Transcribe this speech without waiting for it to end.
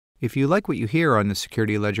If you like what you hear on the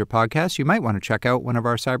Security Ledger podcast, you might want to check out one of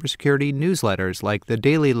our cybersecurity newsletters like the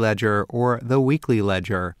Daily Ledger or the Weekly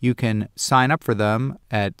Ledger. You can sign up for them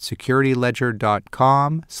at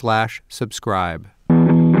securityledger.com/subscribe.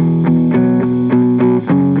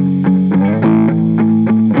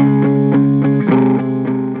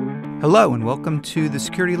 Hello and welcome to the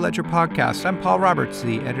Security Ledger podcast. I'm Paul Roberts,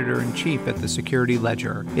 the editor-in-chief at the Security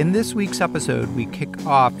Ledger. In this week's episode, we kick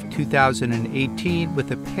off 2018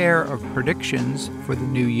 with a pair of predictions for the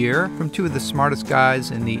new year from two of the smartest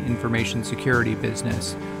guys in the information security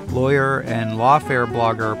business. Lawyer and lawfare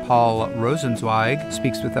blogger Paul Rosenzweig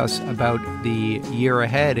speaks with us about the year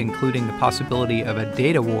ahead, including the possibility of a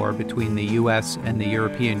data war between the U.S. and the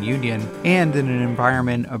European Union. And in an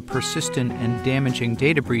environment of persistent and damaging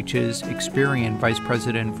data breaches, Experian Vice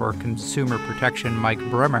President for Consumer Protection Mike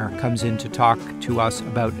Bremer comes in to talk to us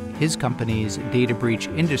about his company's data breach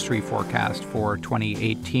industry forecast for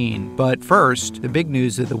 2018. But first, the big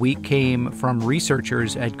news of the week came from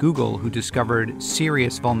researchers at Google who discovered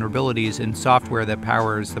serious vulnerabilities in software that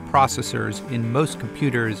powers the processors in most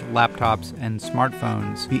computers, laptops, and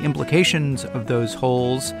smartphones. The implications of those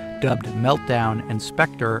holes, dubbed Meltdown and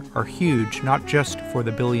Spectre, are huge, not just for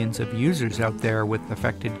the billions of users out there with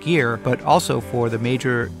affected gear, but also for the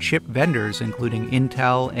major chip vendors, including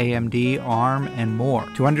Intel, AMD, ARM, and more.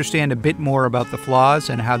 To understand a bit more about the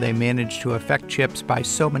flaws and how they manage to affect chips by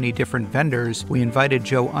so many different vendors, we invited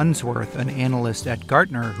Joe Unsworth, an analyst at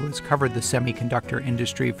Gartner who has covered the semiconductor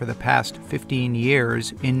industry for the past 15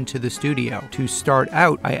 years, into the studio. To start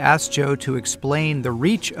out, I asked Joe to explain the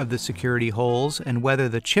reach of the security holes and whether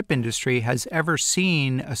the chip industry has ever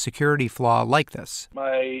seen a security flaw like this.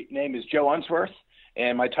 My name is Joe Unsworth,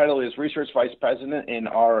 and my title is Research Vice President in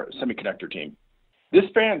our semiconductor team. This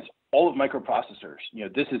spans all of microprocessors.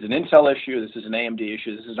 This is an Intel issue, this is an AMD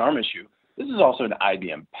issue, this is an ARM issue. This is also an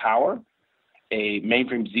IBM Power, a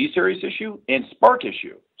mainframe Z-Series issue, and Spark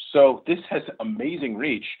issue. So this has amazing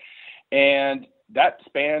reach, and that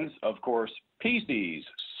spans, of course, PCs,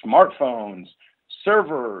 smartphones,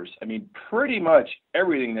 servers, pretty much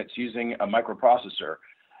everything that's using a microprocessor,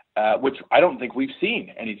 which I don't think we've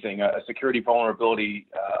seen anything, a security vulnerability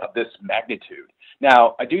of this magnitude.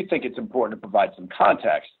 Now, I do think it's important to provide some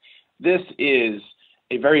context. This is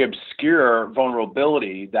a very obscure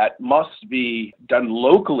vulnerability that must be done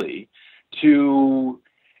locally to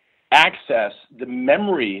access the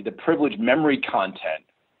memory, the privileged memory content.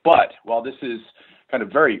 But while this is kind of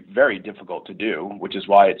very, very difficult to do, which is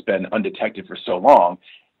why it's been undetected for so long,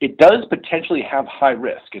 it does potentially have high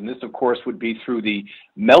risk. And this, of course, would be through the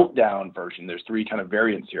Meltdown version. There's three kind of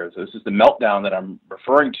variants here. So this is the Meltdown that I'm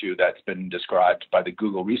referring to that's been described by the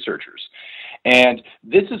Google researchers. And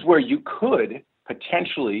this is where you could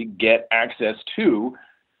potentially get access to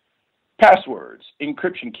passwords,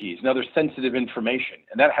 encryption keys, and other sensitive information.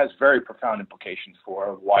 And that has very profound implications for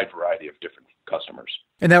a wide variety of different customers.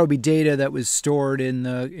 And that would be data that was stored in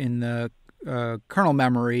the kernel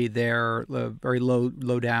memory there, very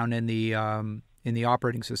low down in the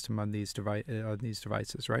operating system on these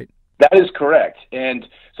devices, right? That is correct. And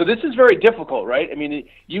so this is very difficult, right?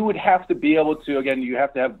 You would have to be able to, again, be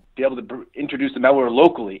able to introduce the malware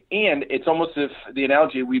locally. And it's almost if the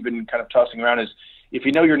analogy we've been kind of tossing around is, if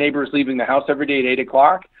you know your neighbor is leaving the house every day at 8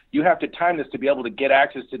 o'clock, you have to time this to be able to get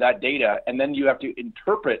access to that data, and then you have to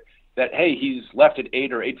interpret that, hey, he's left at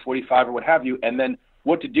 8 or 8:45 or what have you, and then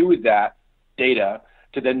what to do with that data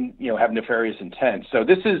to then have nefarious intent. So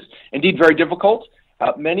this is indeed very difficult.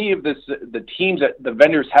 Many of the teams at the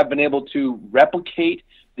vendors have been able to replicate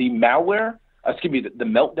the malware, the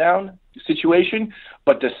Meltdown situation,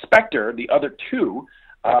 but the Spectre, the other two,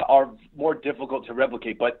 are more difficult to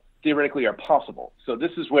replicate, but theoretically are possible. So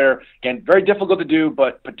this is where, again, very difficult to do,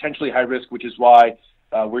 but potentially high risk, which is why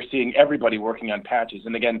we're seeing everybody working on patches.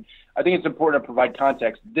 And again, I think it's important to provide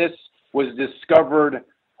context. This was discovered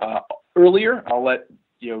earlier. I'll let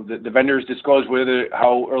the vendors disclose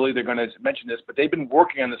how early they're going to mention this, but they've been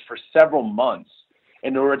working on this for several months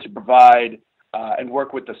in order to provide and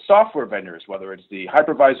work with the software vendors, whether it's the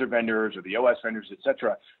hypervisor vendors or the OS vendors, et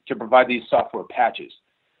cetera, to provide these software patches.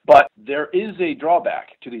 But there is a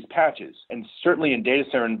drawback to these patches, and certainly in data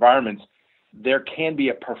center environments, there can be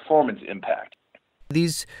a performance impact.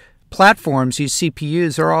 These platforms, these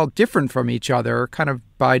CPUs, are all different from each other, kind of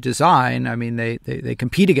by design. They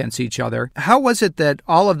compete against each other. How was it that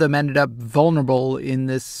all of them ended up vulnerable in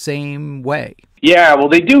the same way? Yeah, well,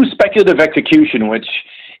 they do speculative execution, which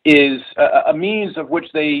is a means of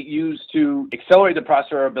which they use to accelerate the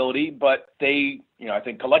processor ability, but they, I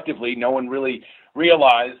think collectively, no one really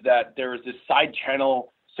realized that there is this side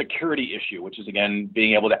channel security issue, which is, again,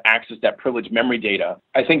 being able to access that privileged memory data.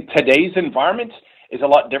 I think today's environment is a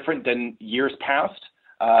lot different than years past,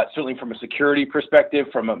 certainly from a security perspective,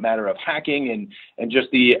 from a matter of hacking and just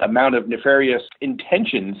the amount of nefarious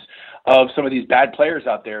intentions of some of these bad players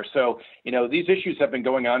out there. So, these issues have been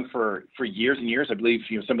going on for years and years. I believe,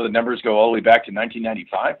 some of the numbers go all the way back to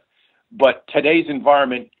 1995. But today's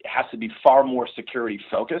environment has to be far more security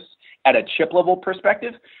focused at a chip level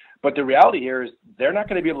perspective. But the reality here is they're not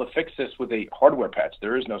going to be able to fix this with a hardware patch.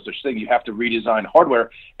 There is no such thing. You have to redesign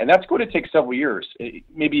hardware, and that's going to take several years,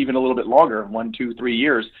 maybe even a little bit longer, 1, 2, 3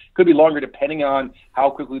 years. Could be longer depending on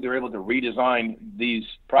how quickly they're able to redesign these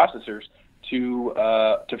processors to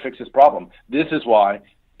fix this problem. This is why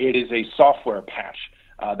it is a software patch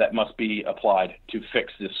that must be applied to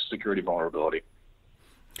fix this security vulnerability.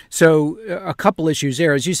 So a couple issues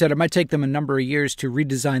there. As you said, it might take them a number of years to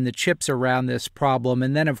redesign the chips around this problem.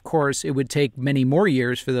 And then, of course, it would take many more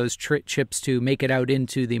years for those chips to make it out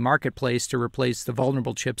into the marketplace to replace the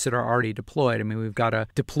vulnerable chips that are already deployed. I mean, we've got a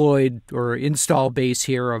deployed or install base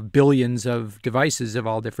here of billions of devices of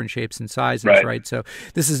all different shapes and sizes, right? So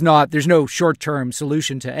this is not, there's no short-term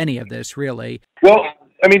solution to any of this, really. Well,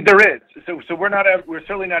 I mean, there is. So we're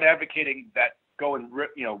certainly not advocating that go and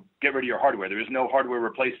get rid of your hardware. There is no hardware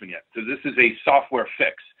replacement yet. So this is a software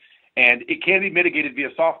fix, and it can be mitigated via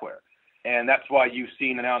software. And that's why you've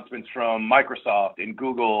seen announcements from Microsoft and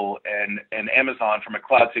Google and Amazon from a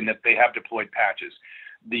cloud saying that they have deployed patches.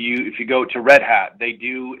 If you go to Red Hat, they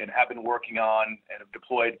do and have been working on and have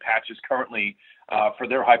deployed patches currently for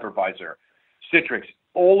their hypervisor. Citrix,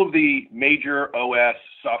 all of the major OS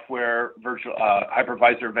software virtual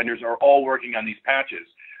hypervisor vendors are all working on these patches,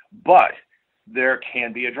 but there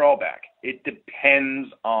can be a drawback. It depends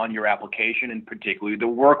on your application and particularly the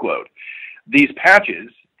workload. These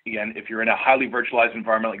patches, again, if you're in a highly virtualized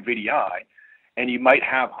environment like VDI, and you might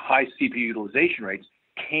have high CPU utilization rates,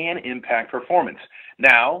 can impact performance.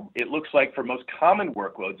 Now, it looks like for most common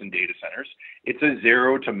workloads in data centers, it's a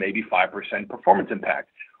 0 to maybe 5% performance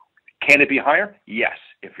impact. Can it be higher? Yes.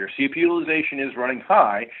 If your CPU utilization is running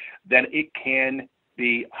high, then it can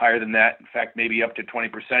be higher than that. In fact, maybe up to 20%.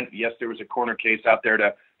 Yes, there was a corner case out there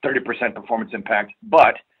to 30% performance impact,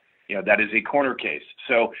 but that is a corner case.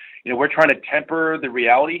 So, we're trying to temper the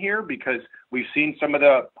reality here because we've seen some of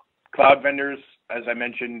the cloud vendors, as I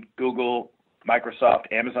mentioned, Google,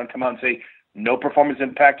 Microsoft, Amazon come out and say no performance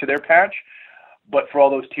impact to their patch. But for all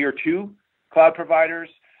those tier 2 cloud providers,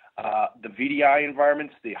 the VDI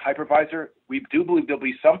environments, the hypervisor, we do believe there'll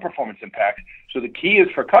be some performance impact. So the key is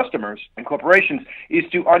for customers and corporations is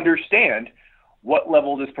to understand what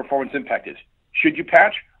level this performance impact is. Should you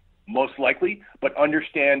patch? Most likely, but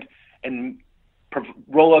understand and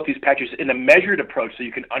roll out these patches in a measured approach so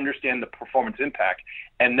you can understand the performance impact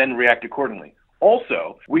and then react accordingly.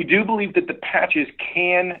 Also, we do believe that the patches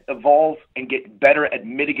can evolve and get better at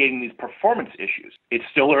mitigating these performance issues. It's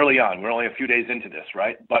still early on. We're only a few days into this,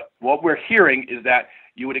 right? But what we're hearing is that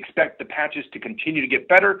you would expect the patches to continue to get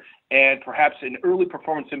better, and perhaps an early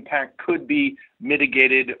performance impact could be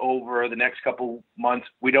mitigated over the next couple months.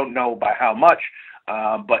 We don't know by how much,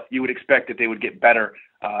 but you would expect that they would get better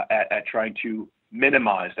at trying to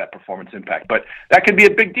minimize that performance impact. But that could be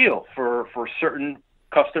a big deal for certain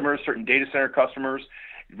customers, certain data center customers,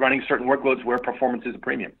 running certain workloads where performance is a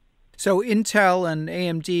premium. So Intel and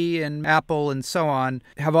AMD and Apple and so on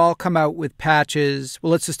have all come out with patches.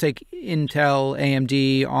 Well, let's just take Intel,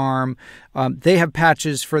 AMD, ARM. They have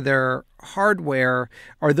patches for their hardware.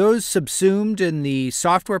 Are those subsumed in the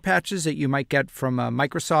software patches that you might get from a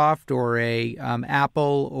Microsoft or a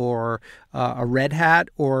Apple or a Red Hat?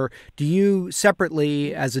 Or do you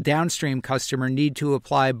separately, as a downstream customer, need to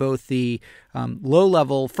apply both the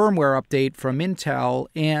low-level firmware update from Intel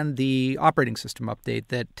and the operating system update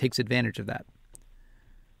that takes advantage of that?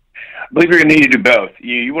 I believe you're going to need to do both.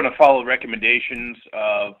 You want to follow recommendations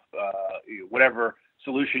of whatever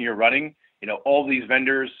solution you're running. All these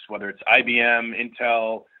vendors, whether it's IBM,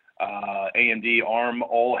 Intel, AMD, ARM,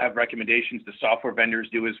 all have recommendations. The software vendors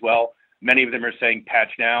do as well. Many of them are saying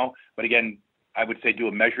patch now, but again, I would say do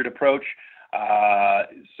a measured approach.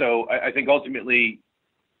 So I think ultimately,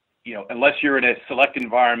 unless you're in a select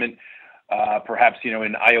environment, perhaps,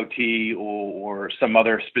 in IoT or some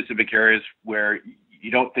other specific areas where you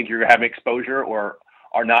don't think you're having exposure or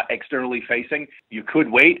are not externally facing, you could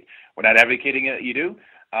wait. We're not advocating it, you do.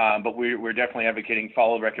 But we're definitely advocating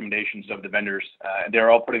follow recommendations of the vendors. They're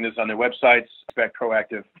all putting this on their websites, expect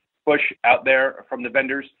proactive push out there from the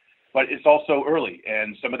vendors. But it's also early,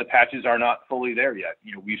 and some of the patches are not fully there yet.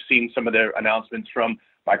 We've seen some of their announcements from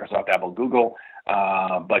Microsoft, Apple, Google.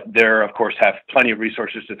 But there, of course, have plenty of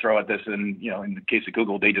resources to throw at this. And, in the case of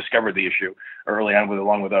Google, they discovered the issue early on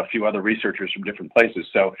along with a few other researchers from different places.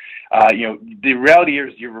 So, the reality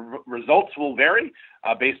is your results will vary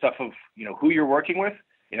based off of, who you're working with.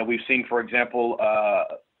 We've seen, for example,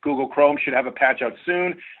 Google Chrome should have a patch out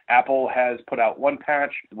soon. Apple has put out one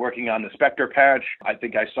patch, working on the Spectre patch. I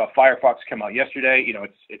think I saw Firefox come out yesterday.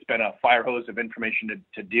 It's been a fire hose of information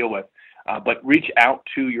to deal with. But reach out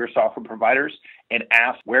to your software providers and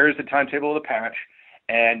ask, where is the timetable of the patch,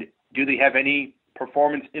 and do they have any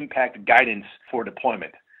performance impact guidance for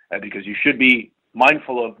deployment? Because you should be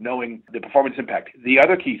mindful of knowing the performance impact. The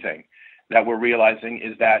other key thing that we're realizing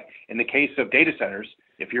is that in the case of data centers,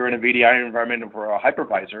 if you're in a VDI environment or a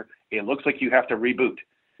hypervisor, it looks like you have to reboot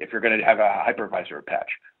if you're going to have a hypervisor patch.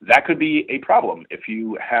 That could be a problem if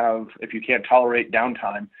you can't tolerate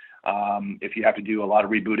downtime, if you have to do a lot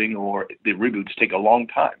of rebooting or the reboots take a long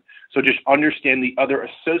time. So just understand the other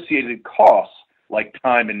associated costs like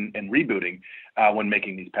time and rebooting when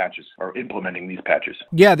making these patches or implementing these patches.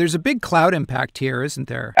 Yeah, there's a big cloud impact here, isn't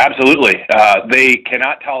there? Absolutely. They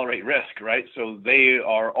cannot tolerate risk, right? So they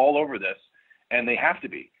are all over this, and they have to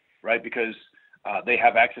be, right? Because they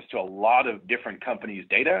have access to a lot of different companies'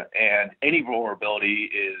 data, and any vulnerability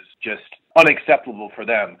is just unacceptable for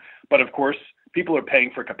them. But of course, people are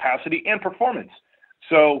paying for capacity and performance.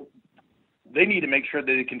 So they need to make sure that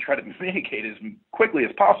they can try to mitigate as quickly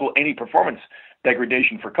as possible any performance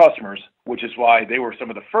degradation for customers, which is why they were some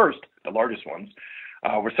of the first, the largest ones,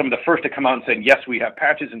 were some of the first to come out and say, yes, we have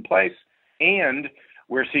patches in place, and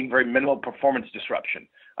we're seeing very minimal performance disruption.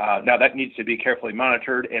 Now, that needs to be carefully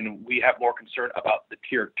monitored, and we have more concern about the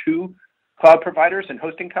tier 2 cloud providers and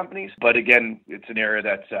hosting companies. But again, it's an area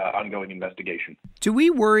that's ongoing investigation. Do we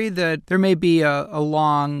worry that there may be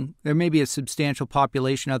a substantial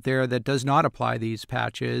population out there that does not apply these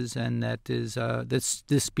patches, and that is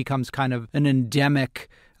this becomes kind of an endemic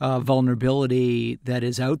vulnerability that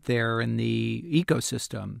is out there in the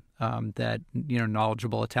ecosystem that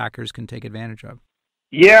knowledgeable attackers can take advantage of?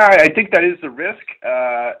 Yeah, I think that is the risk.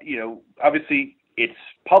 Obviously, it's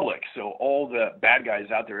public, so all the bad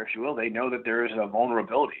guys out there, if you will, they know that there is a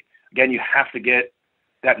vulnerability. Again, you have to get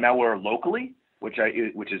that malware locally, which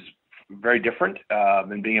is very different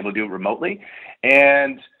than being able to do it remotely.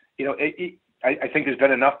 And I think there's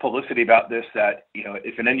been enough publicity about this that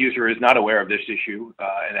if an end user is not aware of this issue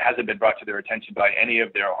and it hasn't been brought to their attention by any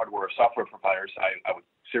of their hardware or software providers, I would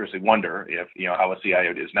seriously wonder if how a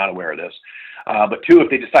CIO is not aware of this. But two, if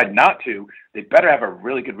they decide not to, they better have a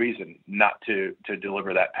really good reason not to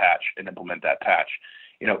deliver that patch and implement that patch.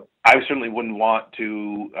 I certainly wouldn't want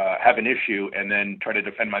to have an issue and then try to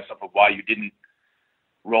defend myself of why you didn't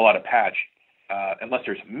roll out a patch unless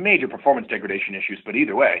there's major performance degradation issues. But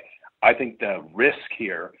either way, I think the risk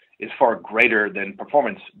here is far greater than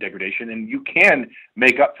performance degradation, and you can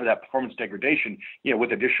make up for that performance degradation,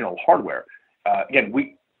 with additional hardware. Again,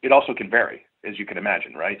 it also can vary, as you can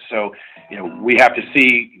imagine, right? So, we have to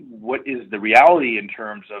see what is the reality in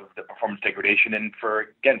terms of the performance degradation. And for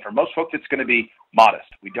most folks, it's going to be modest.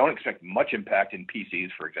 We don't expect much impact in PCs,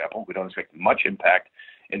 for example. We don't expect much impact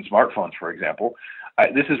in smartphones, for example.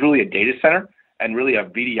 This is really a data center and really a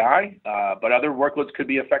VDI, but other workloads could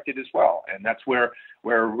be affected as well. And that's where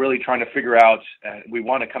we're really trying to figure out, we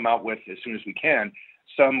want to come out with, as soon as we can,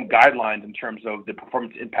 some guidelines in terms of the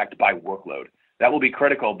performance impact by workload. That will be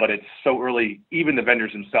critical, but it's so early, even the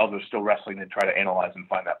vendors themselves are still wrestling to try to analyze and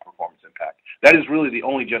find that performance impact. That is really the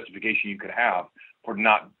only justification you could have for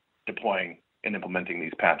not deploying and implementing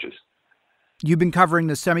these patches. You've been covering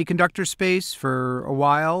the semiconductor space for a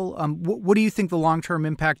while. What do you think the long-term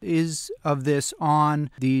impact is of this on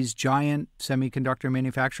these giant semiconductor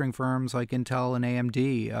manufacturing firms like Intel and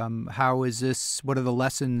AMD? What are the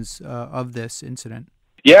lessons of this incident?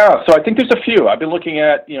 Yeah, so I think there's a few. I've been looking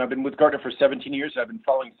at, I've been with Gartner for 17 years. I've been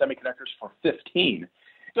following semiconductors for 15.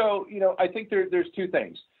 So, I think there's two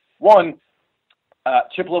things. One,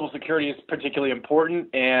 chip-level security is particularly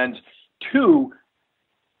important. And two,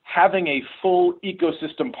 having a full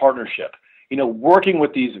ecosystem partnership, working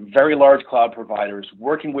with these very large cloud providers,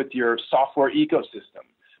 working with your software ecosystem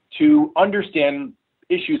to understand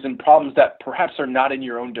issues and problems that perhaps are not in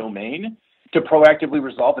your own domain, to proactively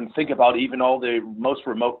resolve and think about even all the most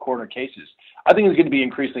remote corner cases. I think it's going to be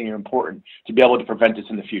increasingly important to be able to prevent this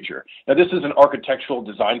in the future. Now, this is an architectural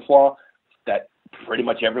design flaw that pretty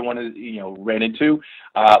much everyone has, ran into.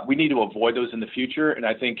 We need to avoid those in the future. And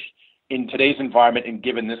I think in today's environment and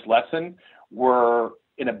given this lesson, we're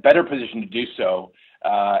in a better position to do so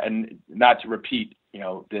and not to repeat,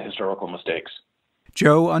 the historical mistakes.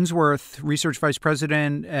 Joe Unsworth, Research Vice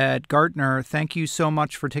President at Gartner, thank you so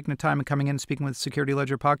much for taking the time and coming in and speaking with the Security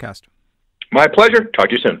Ledger podcast. My pleasure. Talk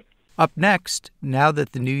to you soon. Up next, now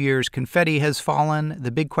that the New Year's confetti has fallen, the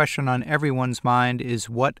big question on everyone's mind is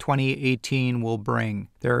what 2018 will bring.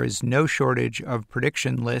 There is no shortage of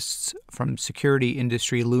prediction lists from security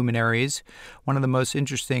industry luminaries. One of the most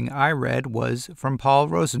interesting I read was from Paul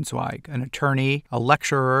Rosenzweig, an attorney, a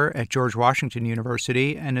lecturer at George Washington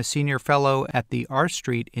University, and a senior fellow at the R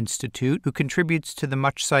Street Institute, who contributes to the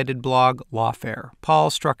much-cited blog Lawfare. Paul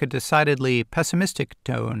struck a decidedly pessimistic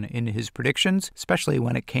tone in his predictions, especially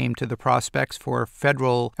when it came to the prospects for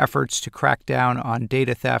federal efforts to crack down on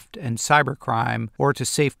data theft and cybercrime or to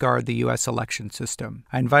safeguard the U.S. election system.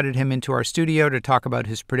 I invited him into our studio to talk about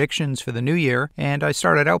his predictions for the new year, and I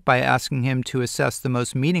started out by asking him to assess the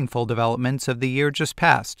most meaningful developments of the year just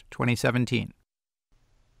past, 2017.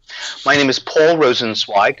 My name is Paul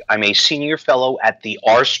Rosenzweig. I'm a senior fellow at the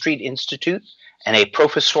R Street Institute and a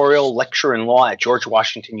professorial lecturer in law at George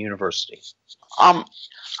Washington University. On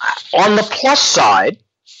the plus side,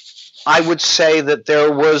 I would say that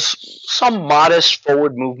there was some modest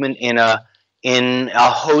forward movement in a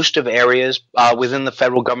host of areas within the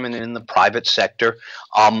federal government and in the private sector.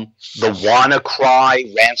 The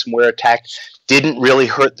WannaCry ransomware attack didn't really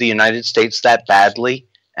hurt the United States that badly,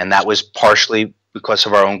 and that was partially because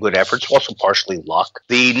of our own good efforts, also partially luck.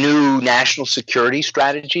 The new national security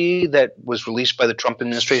strategy that was released by the Trump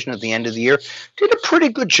administration at the end of the year did a pretty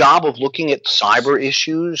good job of looking at cyber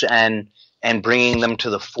issues and bringing them to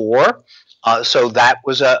the fore. So that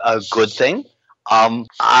was a good thing.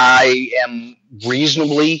 I am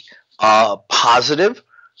reasonably positive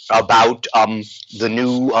about the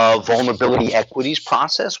new vulnerability equities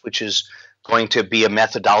process, which is going to be a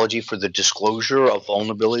methodology for the disclosure of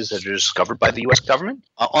vulnerabilities that are discovered by the U.S. government.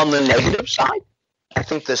 On the negative side, I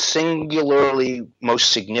think the singularly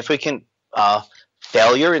most significant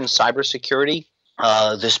failure in cybersecurity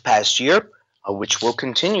this past year, which will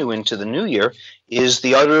continue into the new year, is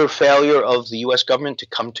the utter failure of the U.S. government to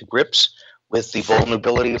come to grips with the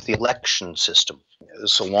vulnerability of the election system.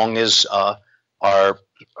 So long as our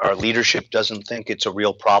leadership doesn't think it's a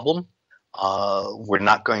real problem, we're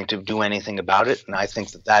not going to do anything about it. And I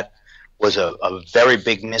think that was a very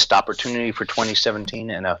big missed opportunity for 2017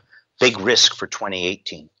 and a big risk for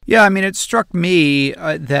 2018. Yeah, I mean, it struck me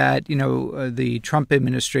that, the Trump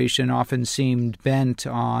administration often seemed bent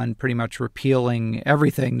on pretty much repealing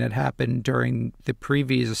everything that happened during the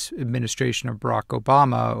previous administration of Barack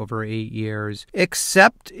Obama over 8 years,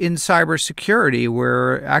 except in cybersecurity,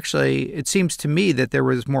 where actually it seems to me that there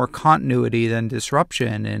was more continuity than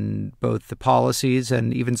disruption in both the policies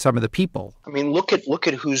and even some of the people. I mean, look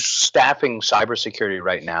at who's staffing cybersecurity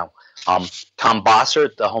right now. Tom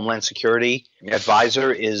Bossert, the Homeland Security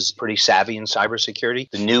advisor, is pretty savvy in cybersecurity.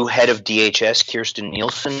 The new head of DHS, Kirsten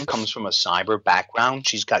Nielsen, comes from a cyber background.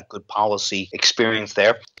 She's got good policy experience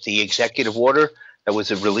there. The executive order that was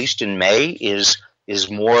released in May is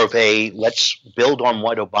more of a let's build on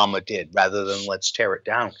what Obama did rather than let's tear it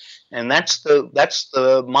down. And that's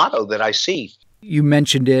the motto that I see. You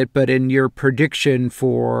mentioned it, but in your prediction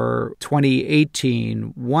for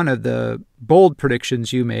 2018, one of the bold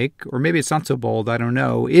predictions you make, or maybe it's not so bold, I don't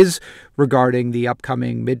know, is regarding the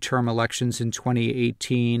upcoming midterm elections in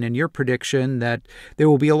 2018, and your prediction that there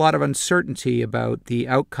will be a lot of uncertainty about the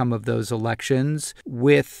outcome of those elections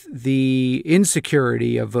with the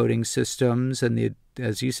insecurity of voting systems and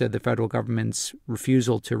as you said, the federal government's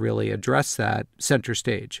refusal to really address that center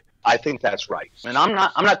stage. I think that's right. And I'm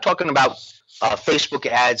not talking about Facebook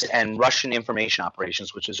ads and Russian information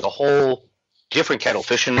operations, which is a whole different kettle of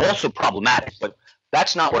fish and also problematic. But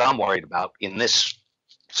that's not what I'm worried about in this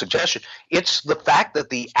suggestion. It's the fact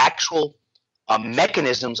that the actual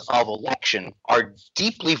mechanisms of election are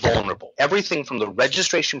deeply vulnerable. Everything from the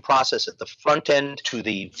registration process at the front end to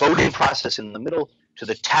the voting process in the middle to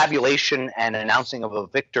the tabulation and announcing of a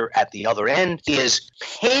victor at the other end is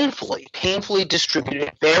painfully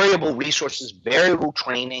distributed, variable resources, variable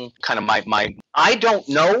training, kind of I don't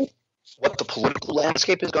know what the political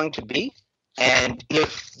landscape is going to be. And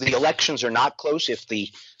if the elections are not close, if the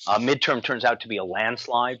midterm turns out to be a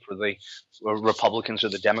landslide for the Republicans or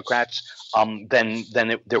the Democrats, then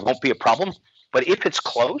there won't be a problem. But if it's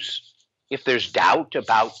close, if there's doubt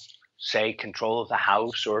about, say, control of the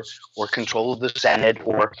House or control of the Senate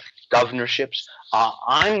or governorships,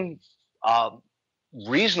 I'm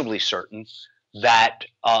reasonably certain that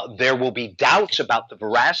there will be doubts about the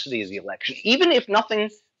veracity of the election, even if nothing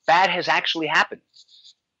bad has actually happened.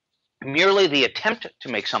 Merely the attempt to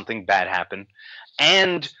make something bad happen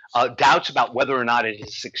and doubts about whether or not it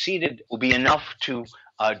has succeeded will be enough to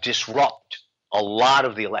disrupt a lot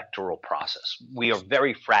of the electoral process. We are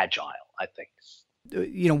very fragile, I think.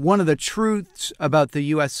 One of the truths about the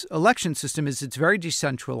U.S. election system is it's very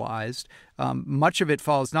decentralized. Much of it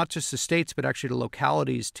falls not just to states, but actually to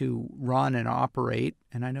localities to run and operate.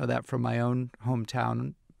 And I know that from my own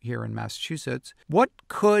hometown here in Massachusetts. What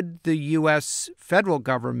could the U.S. federal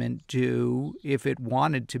government do if it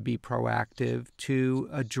wanted to be proactive to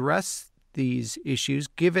address these issues,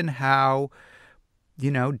 given how,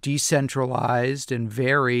 decentralized and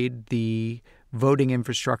varied the voting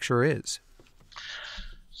infrastructure is?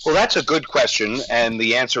 Well, that's a good question, and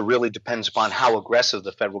the answer really depends upon how aggressive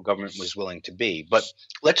the federal government was willing to be. But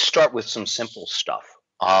let's start with some simple stuff.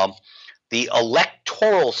 The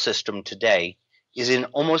electoral system today is in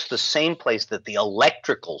almost the same place that the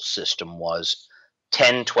electrical system was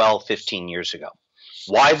 10, 12, 15 years ago.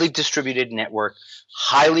 Widely distributed network,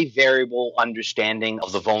 highly variable understanding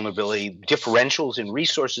of the vulnerability, differentials in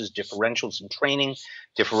resources, differentials in training,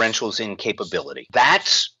 differentials in capability.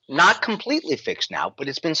 That's not completely fixed now, but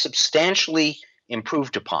it's been substantially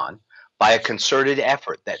improved upon by a concerted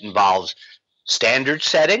effort that involves standard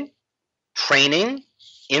setting, training,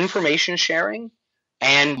 information sharing,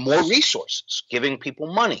 and more resources, giving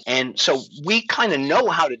people money. And so we kind of know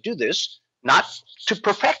how to do this, not to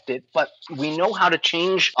perfect it, but we know how to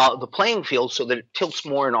change the playing field so that it tilts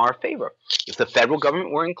more in our favor. If the federal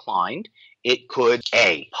government were inclined, it could,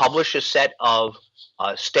 A, publish a set of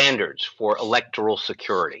standards for electoral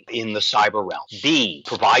security in the cyber realm. B,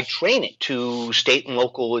 provide training to state and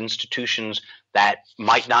local institutions that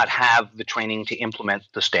might not have the training to implement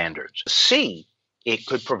the standards. C, it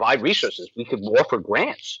could provide resources. We could offer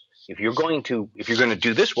grants. If you're going to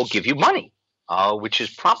do this, we'll give you money. Which is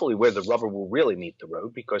probably where the rubber will really meet the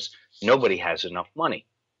road, because nobody has enough money.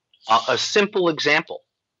 A simple example,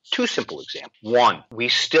 two simple examples. One, we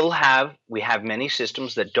have many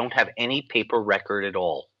systems that don't have any paper record at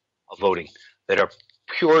all of voting, that are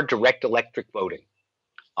pure direct electric voting.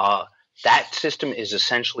 That system is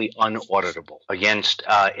essentially unauditable against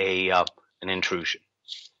an intrusion.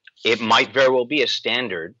 It might very well be a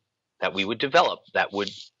standard that we would develop that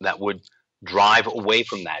would drive away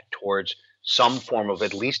from that towards some form of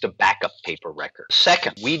at least a backup paper record.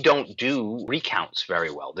 Second, we don't do recounts very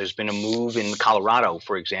well. There's been a move in Colorado,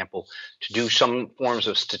 for example, to do some forms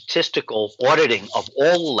of statistical auditing of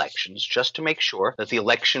all elections just to make sure that the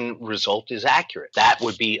election result is accurate. That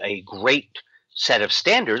would be a great set of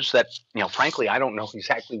standards that, frankly, I don't know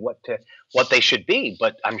exactly what they should be,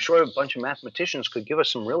 but I'm sure a bunch of mathematicians could give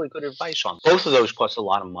us some really good advice on. Both of those cost a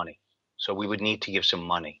lot of money, so we would need to give some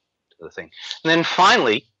money to the thing. And then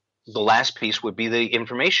finally, the last piece would be the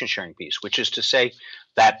information sharing piece, which is to say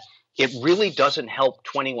that it really doesn't help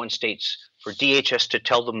 21 states for DHS to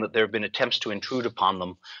tell them that there have been attempts to intrude upon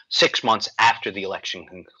them 6 months after the election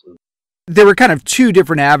concludes. There were kind of two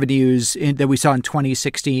different avenues that we saw in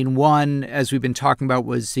 2016. One, as we've been talking about,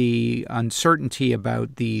 was the uncertainty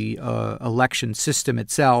about the election system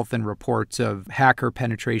itself and reports of hacker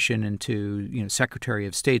penetration into, Secretary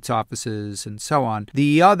of State's offices and so on.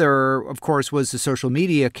 The other, of course, was the social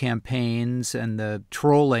media campaigns and the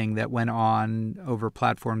trolling that went on over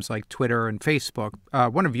platforms like Twitter and Facebook.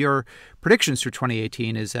 One of your predictions for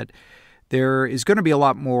 2018 is that there is going to be a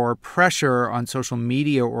lot more pressure on social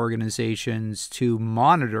media organizations to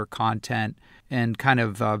monitor content and kind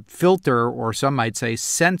of filter, or some might say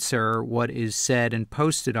censor, what is said and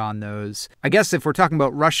posted on those. I guess if we're talking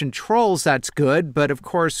about Russian trolls, that's good. But of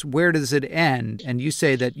course, where does it end? And you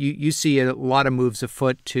say that you see a lot of moves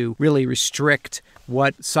afoot to really restrict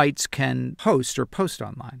what sites can post or post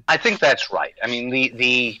online. I think that's right. I mean,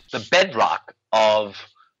 the bedrock of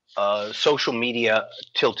social media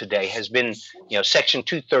till today has been, Section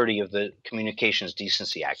 230 of the Communications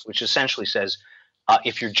Decency Act, which essentially says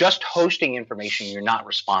if you're just hosting information, you're not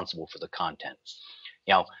responsible for the content.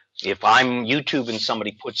 If I'm YouTube and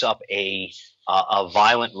somebody puts up a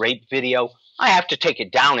violent rape video, I have to take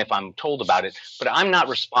it down if I'm told about it, but I'm not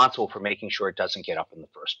responsible for making sure it doesn't get up in the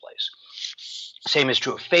first place. Same is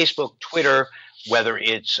true of Facebook, Twitter, whether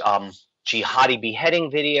it's jihadi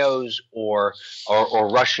beheading videos or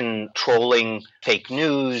Russian trolling fake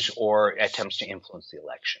news or attempts to influence the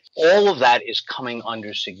election. All of that is coming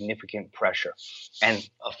under significant pressure. And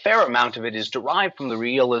a fair amount of it is derived from the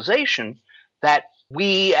realization that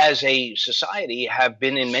we as a society have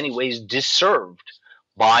been in many ways disserved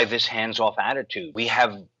by this hands-off attitude. We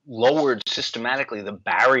have lowered systematically the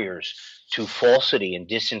barriers to falsity and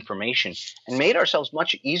disinformation and made ourselves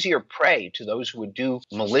much easier prey to those who would do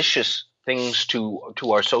malicious things to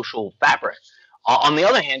our social fabric. On the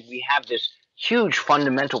other hand, we have this huge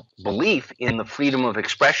fundamental belief in the freedom of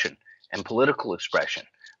expression and political expression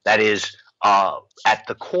that is at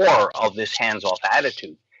the core of this hands-off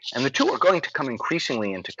attitude. And the two are going to come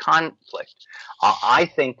increasingly into conflict.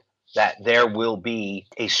 I think that there will be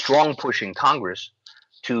a strong push in Congress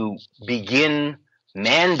to begin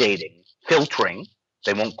mandating filtering.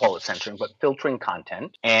 They won't call it censoring, but filtering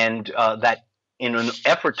content. And that in an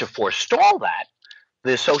effort to forestall that,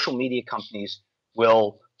 the social media companies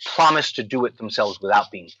will promise to do it themselves without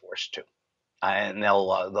being forced to. And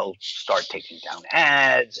they'll start taking down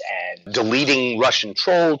ads and deleting Russian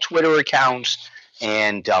troll Twitter accounts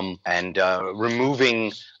and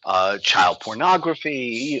removing child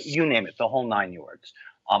pornography, you name it, the whole 9 yards.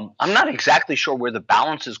 I'm not exactly sure where the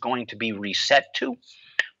balance is going to be reset to,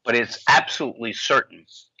 but it's absolutely certain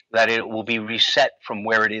that it will be reset from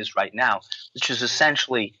where it is right now, which is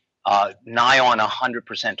essentially nigh on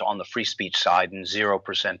 100% on the free speech side and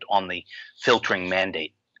 0% on the filtering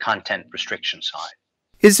mandate content restriction side.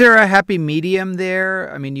 Is there a happy medium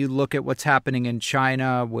there? I mean, you look at what's happening in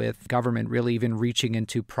China with government really even reaching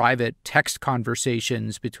into private text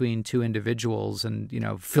conversations between two individuals and,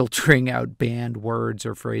 filtering out banned words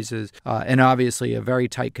or phrases, and obviously a very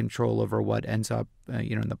tight control over what ends up,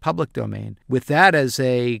 in the public domain. With that as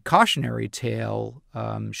a cautionary tale,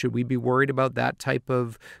 should we be worried about that type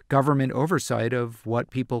of government oversight of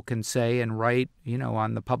what people can say and write,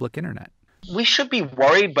 on the public internet? We should be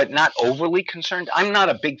worried, but not overly concerned. I'm not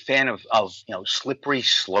a big fan of slippery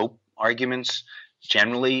slope arguments.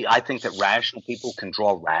 Generally, I think that rational people can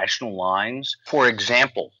draw rational lines. For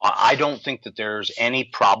example, I don't think that there's any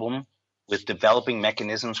problem with developing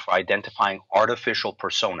mechanisms for identifying artificial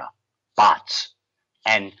persona, bots,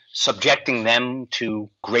 and subjecting them to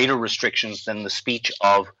greater restrictions than the speech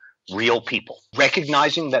of real people.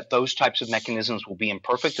 Recognizing that those types of mechanisms will be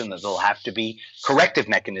imperfect and that there'll have to be corrective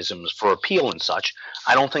mechanisms for appeal and such,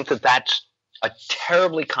 I don't think that that's a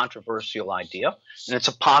terribly controversial idea, and it's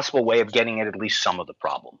a possible way of getting at least some of the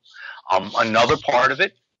problem. Another part of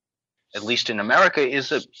it, at least in America, is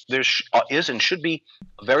that there is and should be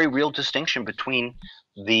a very real distinction between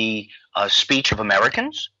the speech of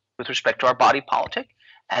Americans with respect to our body politic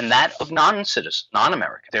and that of non-citizens,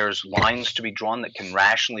 non-American. There's lines to be drawn that can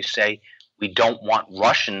rationally say we don't want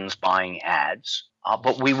Russians buying ads,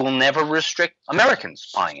 but we will never restrict Americans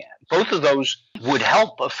buying ads. Both of those would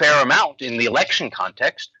help a fair amount in the election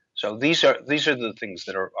context. So these are the things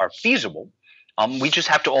that are feasible. We just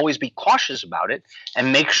have to always be cautious about it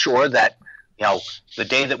and make sure that the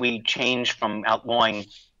day that we change from outlawing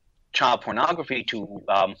child pornography to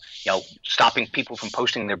stopping people from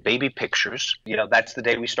posting their baby pictures, that's the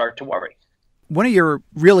day we start to worry. One of your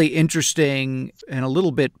really interesting and a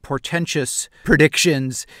little bit portentous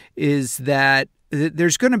predictions is that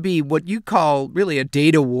there's going to be what you call really a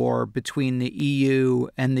data war between the EU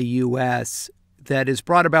and the US that is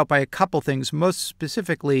brought about by a couple things, most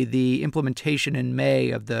specifically the implementation in May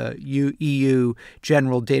of the EU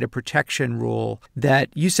General Data Protection Rule that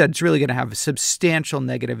you said is really going to have a substantial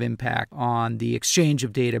negative impact on the exchange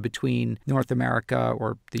of data between North America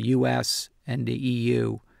or the US and the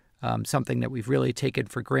EU, something that we've really taken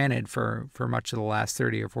for granted for much of the last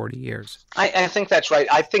 30 or 40 years. I think that's right.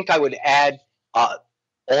 I think I would add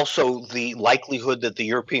also the likelihood that the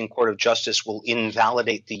European Court of Justice will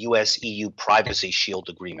invalidate the US-EU Privacy Shield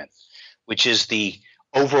Agreement, which is the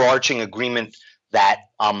overarching agreement that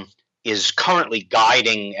is currently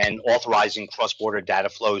guiding and authorizing cross-border data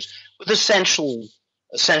flows with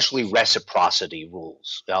essentially reciprocity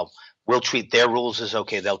rules. We'll treat their rules as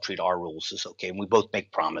okay, they'll treat our rules as okay, and we both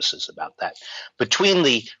make promises about that. Between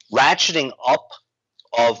the ratcheting up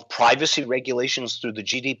of privacy regulations through the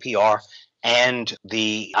GDPR and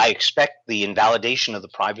I expect the invalidation of the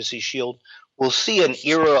Privacy Shield, we'll see an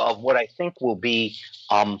era of what I think will be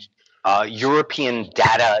European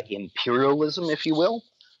data imperialism, if you will,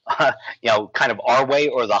 kind of our way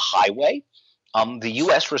or the highway. The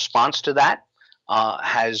U.S. response to that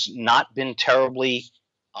has not been terribly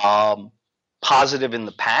positive in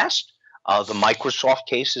the past. The Microsoft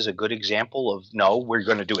case is a good example of, no, we're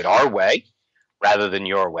going to do it our way rather than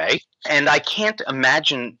your way. And I can't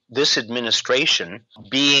imagine this administration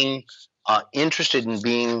being interested in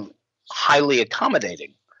being highly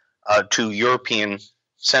accommodating to European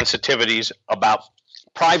sensitivities about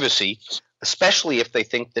privacy, especially if they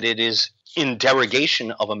think that it is in derogation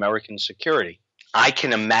of American security. I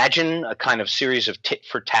can imagine a kind of series of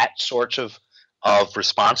tit-for-tat sorts of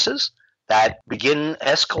responses that begin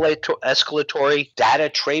escalatory data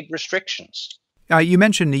trade restrictions. You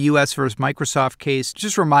mentioned the U.S. versus Microsoft case.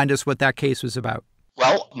 Just remind us what that case was about.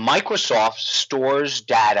 Well, Microsoft stores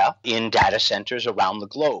data in data centers around the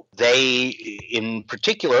globe. They, in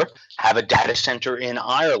particular, have a data center in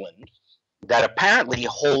Ireland that apparently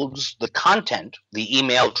holds the content, the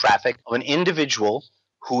email traffic of an individual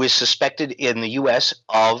who is suspected in the U.S.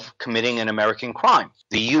 of committing an American crime.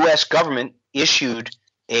 The U.S. government issued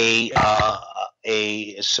a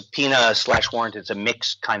subpoena / warrant. It's a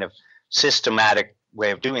mixed kind of systematic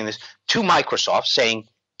way of doing this to Microsoft, saying,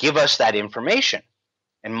 give us that information.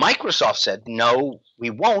 And Microsoft said, no, we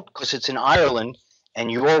won't, because it's in Ireland,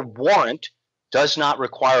 and your warrant does not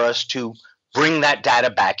require us to bring that data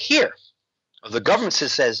back here. The government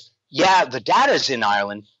says, yeah, the data is in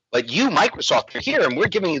Ireland, but you, Microsoft, are here, and we're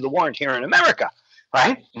giving you the warrant here in America,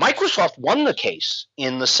 right? Microsoft won the case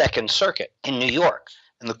in the Second Circuit in New York,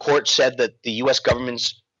 and the court said that the U.S.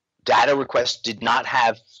 government's data request did not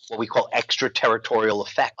have what we call extraterritorial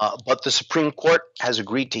effect. But the Supreme Court has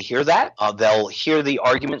agreed to hear that. They'll hear the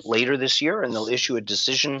argument later this year, and they'll issue a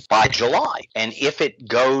decision by July. And if it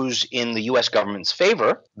goes in the U.S. government's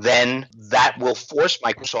favor, then that will force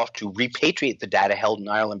Microsoft to repatriate the data held in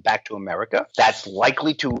Ireland back to America. That's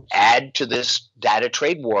likely to add to this data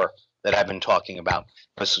trade war that I've been talking about.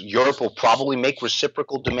 Because Europe will probably make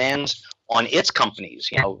reciprocal demands on its companies.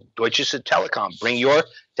 Deutsche Telekom, bring your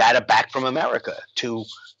data back from America.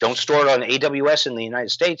 Don't store it on AWS in the United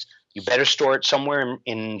States. You better store it somewhere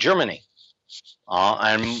in Germany.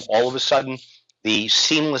 And all of a sudden, the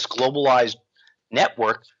seamless globalized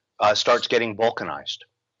network starts getting balkanized.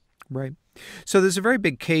 Right. So there's a very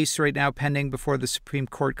big case right now pending before the Supreme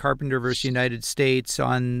Court, Carpenter versus United States,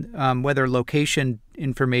 on whether location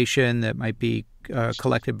information that might be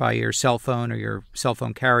collected by your cell phone or your cell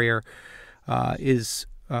phone carrier is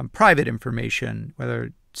private information,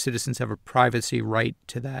 whether citizens have a privacy right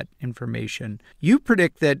to that information. You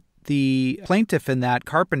predict that the plaintiff in that,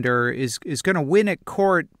 Carpenter, is going to win at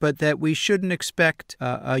court, but that we shouldn't expect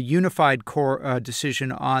a unified court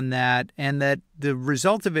decision on that, and that the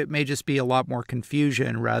result of it may just be a lot more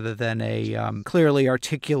confusion rather than a clearly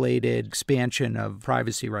articulated expansion of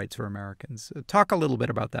privacy rights for Americans. Talk a little bit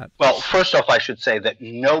about that. Well, first off, I should say that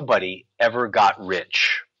nobody ever got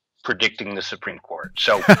rich predicting the Supreme Court.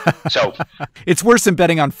 So it's worse than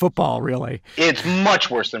betting on football, really. It's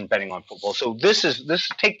much worse than betting on football. So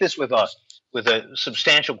take this with a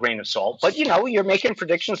substantial grain of salt. But you're making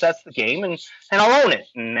predictions. That's the game, and I'll own it.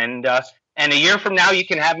 And a year from now, you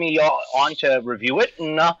can have me on to review it,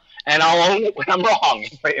 and I'll own it when I'm wrong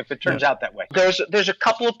if it turns out that way. There's a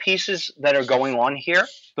couple of pieces that are going on here.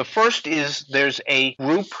 The first is there's a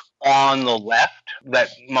group on the left that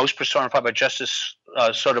most personified by Justice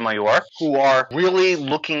Sotomayor, who are really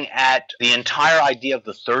looking at the entire idea of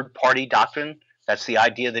the third-party doctrine. That's the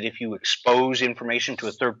idea that if you expose information to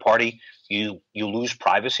a third party, you lose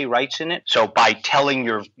privacy rights in it. So by telling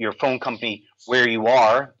your phone company where you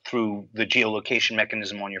are through the geolocation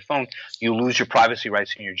mechanism on your phone, you lose your privacy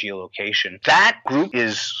rights in your geolocation. That group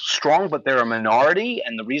is strong, but they're a minority,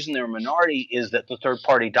 and the reason they're a minority is that the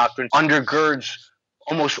third-party doctrine undergirds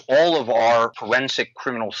almost all of our forensic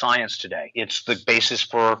criminal science today. It's the basis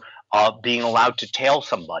for being allowed to tail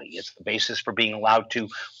somebody. It's the basis for being allowed to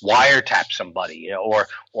wiretap somebody, or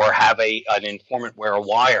have an informant wear a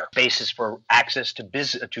wire. Basis for access to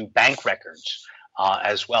bank records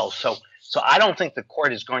as well. So I don't think the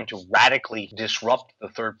court is going to radically disrupt the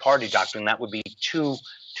third-party doctrine. That would be too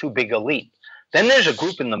big a leap. Then there's a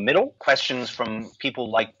group in the middle, questions from people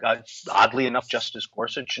like, oddly enough, Justice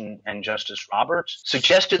Gorsuch and Justice Roberts,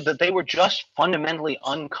 suggested that they were just fundamentally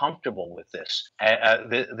uncomfortable with this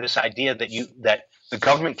idea that the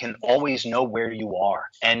government can always know where you are.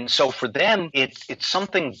 And so for them, it's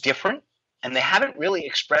something different, and they haven't really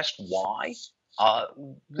expressed why.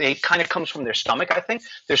 It kind of comes from their stomach, I think.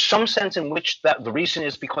 There's some sense in which that the reason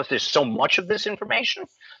is because there's so much of this information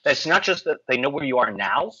that it's not just that they know where you are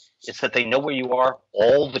now, it's that they know where you are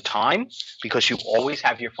all the time because you always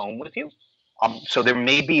have your phone with you. So there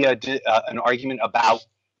may be an argument about,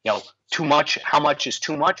 too much, how much is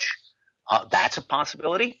too much. That's a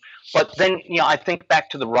possibility. But then, I think back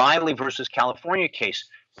to the Riley versus California case,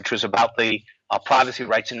 which was about the privacy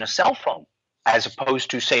rights in a cell phone, as opposed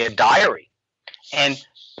to, say, a diary. And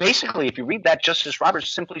basically, if you read that, Justice Roberts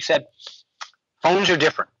simply said, phones are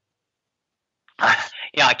different.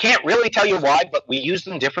 I can't really tell you why, but we use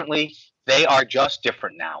them differently. They are just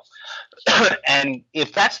different now. And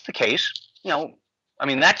if that's the case,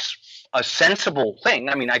 that's a sensible thing.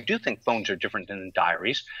 I do think phones are different than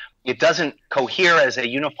diaries. It doesn't cohere as a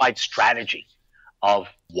unified strategy of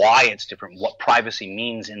why it's different, what privacy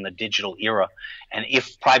means in the digital era, and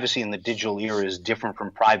if privacy in the digital era is different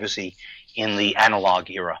from privacy in the analog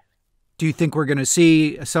era. Do you think we're going to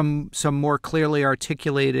see some more clearly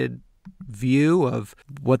articulated view of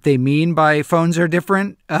what they mean by phones are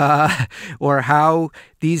different, or how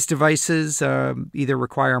these devices either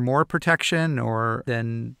require more protection or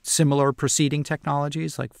than similar preceding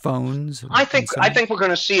technologies like phones? I think we're going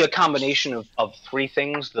to see a combination of three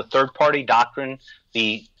things: the third-party doctrine,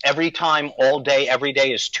 the every time, all day, every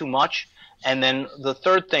day is too much, and then the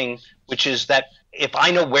third thing, which is that if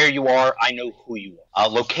I know where you are, I know who you are.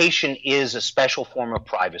 Location is a special form of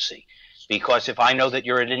privacy. Because if I know that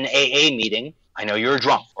you're at an AA meeting, I know you're a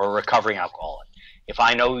drunk or a recovering alcoholic. If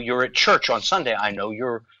I know you're at church on Sunday, I know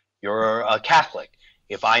you're a Catholic.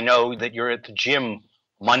 If I know that you're at the gym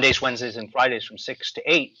Mondays, Wednesdays, and Fridays from 6 to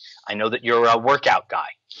 8, I know that you're a workout guy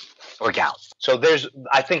or gal. So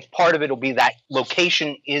I think part of it will be that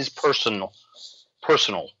location is personal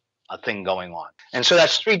thing going on. And so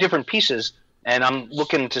that's three different pieces. And I'm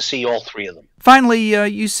looking to see all three of them. Finally,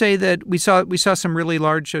 you say that we saw some really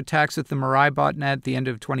large attacks at the Mirai botnet at the end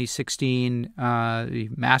of 2016,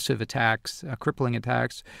 massive attacks, crippling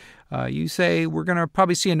attacks. You say we're going to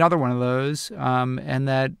probably see another one of those, and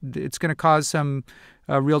that it's going to cause some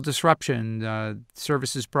real disruption.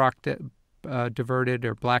 Services diverted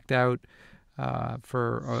or blacked out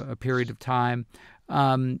for a period of time.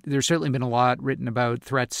 There's certainly been a lot written about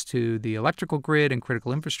threats to the electrical grid and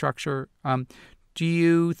critical infrastructure. Do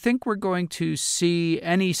you think we're going to see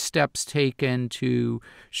any steps taken to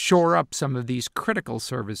shore up some of these critical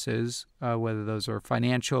services, whether those are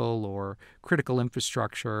financial or critical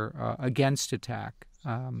infrastructure, against attack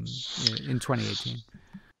in 2018?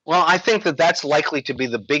 Well, I think that that's likely to be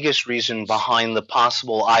the biggest reason behind the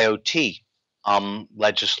possible IoT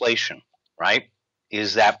legislation, right?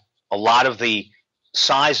 Is that a lot of the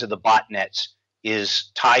size of the botnets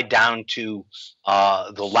is tied down to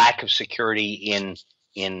the lack of security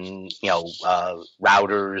in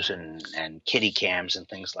routers and kitty cams and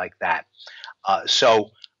things like that.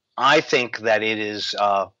 So I think that it is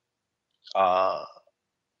that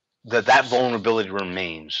vulnerability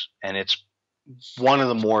remains, and it's one of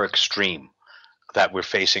the more extreme that we're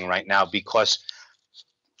facing right now because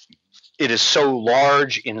it is so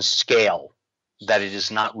large in scale that it is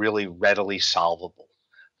not really readily solvable.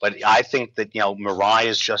 But I think that, Mirai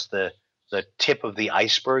is just the tip of the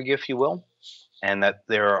iceberg, if you will, and that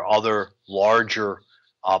there are other larger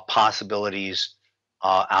possibilities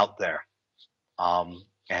out there.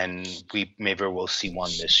 And we maybe will see one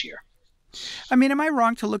this year. I mean, am I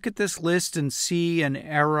wrong to look at this list and see an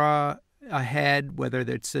era ahead, whether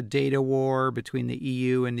it's a data war between the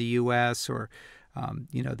EU and the US or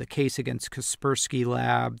the case against Kaspersky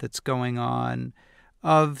Lab that's going on,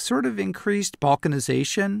 of sort of increased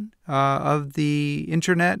balkanization of the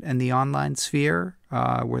internet and the online sphere,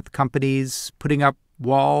 with companies putting up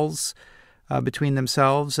walls between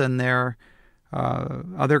themselves and their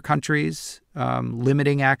other countries,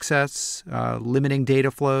 limiting access, limiting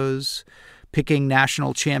data flows, picking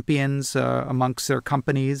national champions amongst their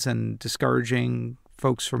companies and discouraging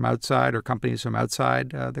folks from outside or companies from outside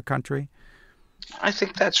the country? I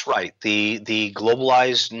think that's right. The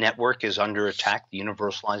globalized network is under attack. The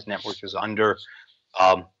universalized network is under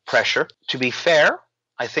pressure. To be fair,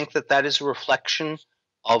 I think that is a reflection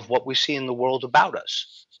of what we see in the world about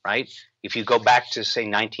us, right? If you go back to, say,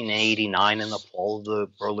 1989 and the fall of the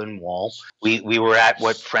Berlin Wall, we were at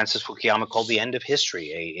what Francis Fukuyama called the end of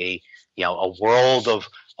history, a world of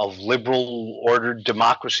liberal ordered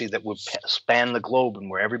democracy that would span the globe and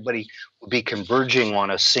where everybody would be converging on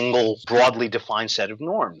a single broadly defined set of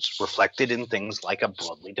norms reflected in things like a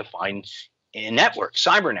broadly defined network,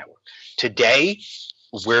 cyber network. Today,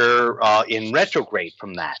 we're in retrograde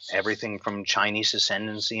from that. Everything from Chinese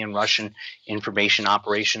ascendancy and Russian information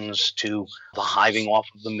operations to the hiving off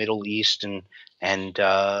of the Middle East and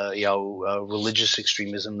religious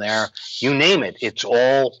extremism there. You name it. It's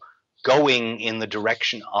all going in the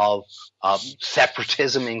direction of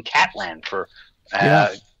separatism in Catland for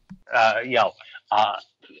that.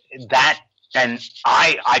 And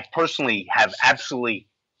I personally have absolutely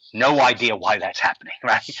no idea why that's happening,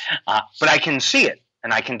 right? But I can see it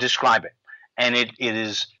and I can describe it, and it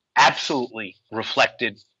is absolutely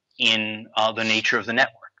reflected in the nature of the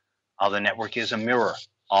network. The network is a mirror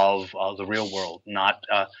of the real world, not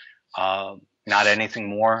anything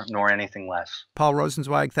more nor anything less. Paul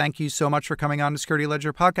Rosenzweig, thank you so much for coming on the Security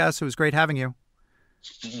Ledger podcast. It was great having you.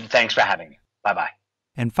 Thanks for having me. Bye-bye.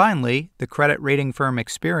 And finally, the credit rating firm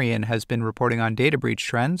Experian has been reporting on data breach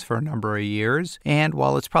trends for a number of years. And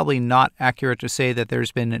while it's probably not accurate to say that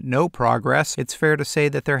there's been no progress, it's fair to say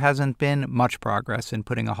that there hasn't been much progress in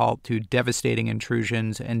putting a halt to devastating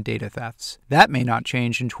intrusions and data thefts. That may not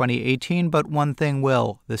change in 2018, but one thing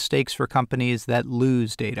will: the stakes for companies that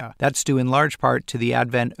lose data. That's due in large part to the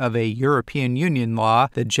advent of a European Union law,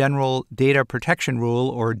 the General Data Protection Rule,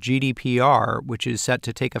 or GDPR, which is set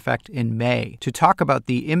to take effect in May. To talk about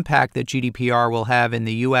the impact that GDPR will have in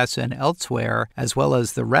the U.S. and elsewhere, as well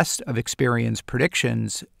as the rest of Experian's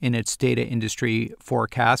predictions in its data industry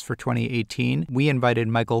forecast for 2018, we invited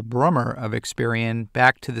Michael Brummer of Experian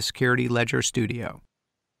back to the Security Ledger studio.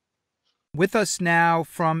 With us now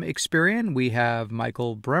from Experian, we have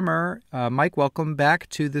Michael Brummer. Mike, welcome back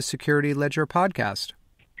to the Security Ledger podcast.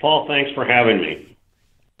 Paul, thanks for having me.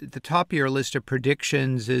 At the top of your list of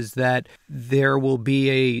predictions is that there will be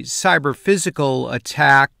a cyber-physical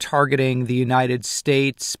attack targeting the United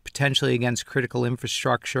States, potentially against critical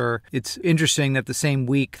infrastructure. It's interesting that the same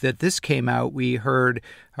week that this came out, we heard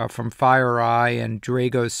from FireEye and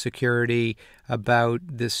Dragos Security about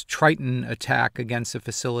this Triton attack against a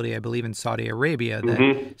facility, I believe, in Saudi Arabia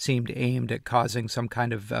that seemed aimed at causing some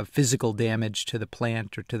kind of physical damage to the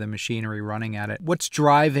plant or to the machinery running at it. What's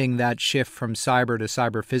driving that shift from cyber to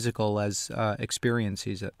cyber-physical as Experian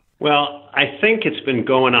sees it? Well, I think it's been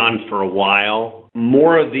going on for a while.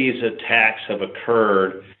 More of these attacks have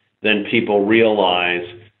occurred than people realize,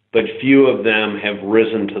 but few of them have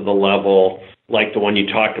risen to the level like the one you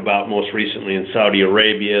talked about most recently in Saudi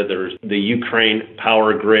Arabia. There's the Ukraine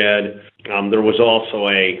power grid. There was also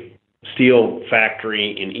a steel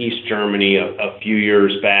factory in East Germany a few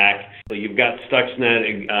years back. So you've got Stuxnet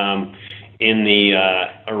in the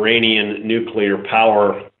Iranian nuclear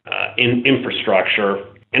power infrastructure.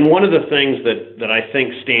 And one of the things that I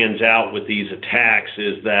think stands out with these attacks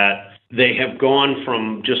is that they have gone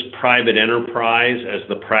from just private enterprise as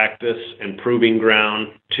the practice and proving ground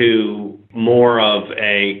to more of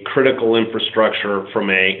a critical infrastructure from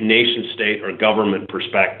a nation state or government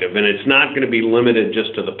perspective. And it's not going to be limited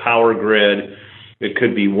just to the power grid. It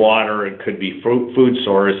could be water, it could be food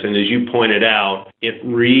source. And as you pointed out, it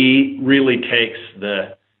really takes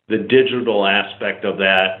the digital aspect of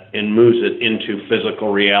that and moves it into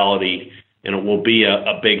physical reality. And it will be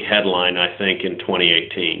a big headline, I think, in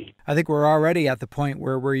 2018. I think we're already at the point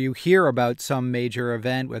where you hear about some major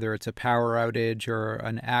event, whether it's a power outage or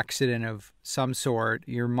an accident of some sort,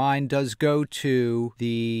 your mind does go to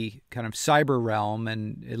the kind of cyber realm.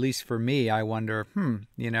 And at least for me, I wonder,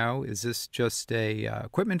 is this just a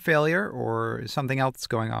equipment failure or is something else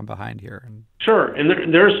going on behind here? Sure. And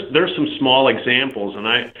there's some small examples. And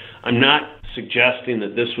I'm not suggesting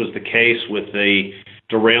that this was the case with the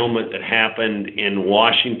derailment that happened in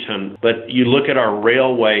Washington. But you look at our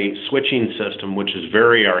railway switching system, which is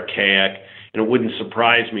very archaic, and it wouldn't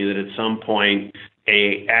surprise me that at some point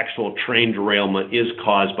a actual train derailment is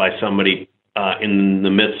caused by somebody in the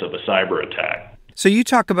midst of a cyber attack. So you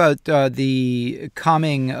talk about the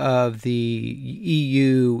coming of the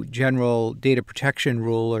EU General Data Protection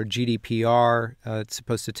Rule, or GDPR. It's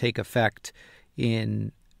supposed to take effect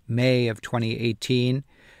in May of 2018.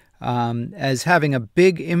 As having a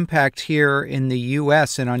big impact here in the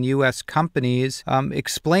U.S. and on U.S. companies.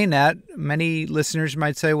 Explain that. Many listeners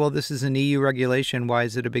might say, well, this is an EU regulation. Why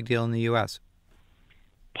is it a big deal in the U.S.?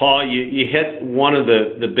 Paul, you hit one of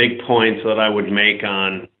the big points that I would make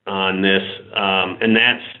on this, and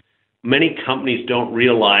that's many companies don't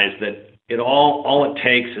realize that all it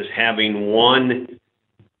takes is having one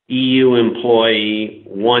EU employee,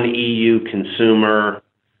 one EU consumer,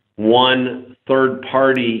 one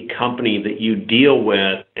third-party company that you deal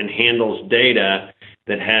with and handles data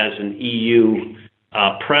that has an EU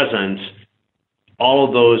presence. All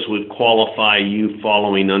of those would qualify you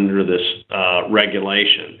following under this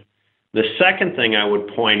regulation. The second thing I would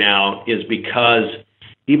point out is because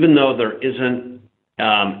even though there isn't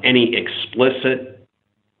any explicit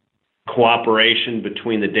cooperation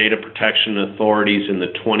between the data protection authorities in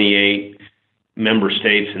the 28 member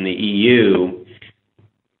states in the EU,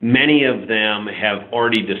 many of them have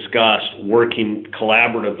already discussed working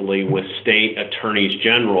collaboratively with state attorneys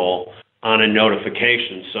general on a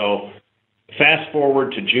notification. So fast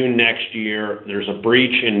forward to June next year, there's a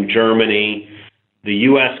breach in Germany. The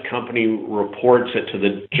U.S. company reports it to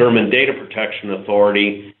the German Data Protection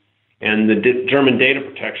Authority, and the German Data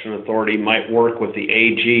Protection Authority might work with the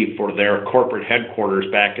AG for their corporate headquarters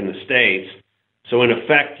back in the States. So in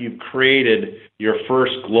effect, you've created your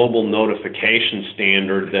first global notification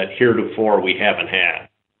standard that heretofore we haven't had.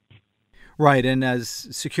 Right, and as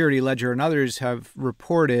Security Ledger and others have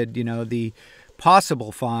reported, the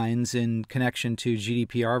possible fines in connection to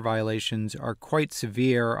GDPR violations are quite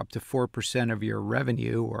severe, up to 4% of your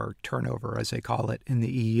revenue, or turnover, as they call it in the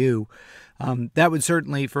EU. That would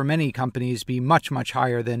certainly, for many companies, be much, much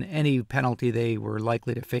higher than any penalty they were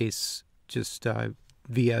likely to face just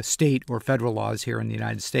via state or federal laws here in the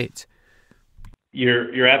United States.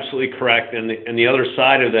 You're absolutely correct. And the other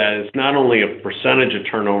side of that is not only a percentage of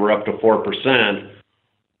turnover up to 4%,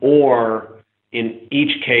 or in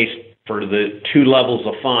each case for the two levels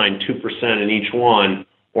of fine, 2% in each one,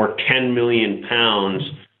 or 10 million pounds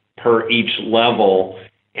per each level.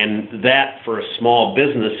 And that for a small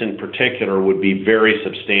business in particular would be very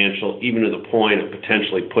substantial, even to the point of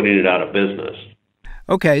potentially putting it out of business.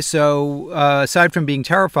 Okay, so aside from being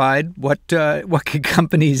terrified, what can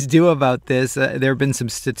companies do about this? There have been some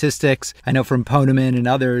statistics, I know from Poneman and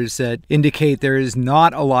others, that indicate there is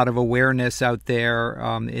not a lot of awareness out there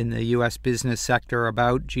in the U.S. business sector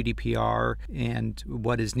about GDPR and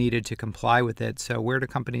what is needed to comply with it. So where do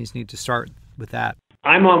companies need to start with that?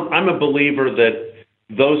 I'm a believer that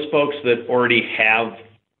those folks that already have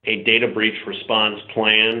a data breach response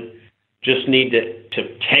plan just need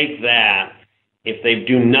to take that. If they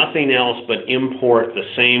do nothing else but import the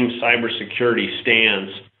same cybersecurity stance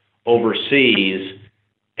overseas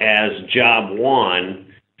as job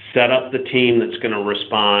one, set up the team that's going to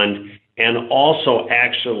respond, and also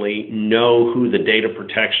actually know who the data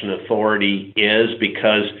protection authority is,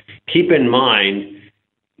 because keep in mind,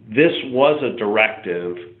 this was a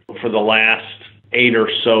directive for the last 8 or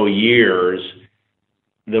so years.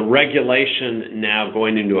 The regulation now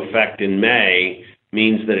going into effect in May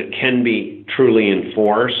means that it can be truly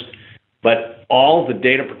enforced, but all the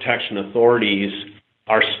data protection authorities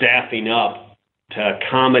are staffing up to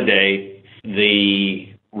accommodate the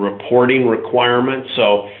reporting requirements.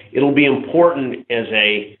 So it'll be important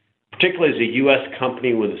particularly as a U.S.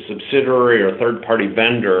 company with a subsidiary or third-party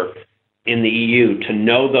vendor in the EU, to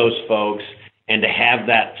know those folks and to have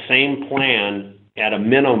that same plan at a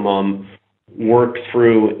minimum work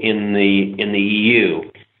through in the EU.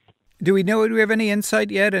 Do we have any insight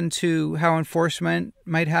yet into how enforcement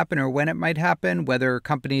might happen or when it might happen, whether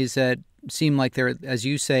companies that seem like they're, as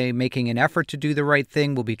you say, making an effort to do the right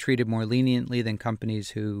thing will be treated more leniently than companies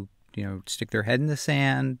who, stick their head in the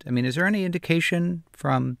sand? I mean, is there any indication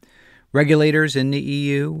from regulators in the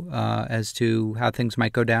EU as to how things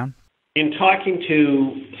might go down? In talking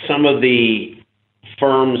to some of the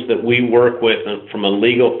firms that we work with from a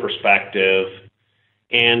legal perspective,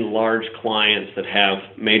 and large clients that have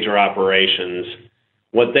major operations,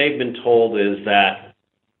 what they've been told is that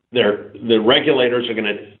the regulators are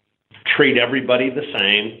going to treat everybody the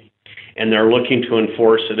same, and they're looking to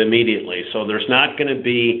enforce it immediately. So there's not going to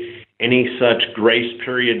be any such grace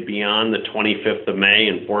period beyond the 25th of May.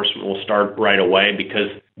 Enforcement will start right away, because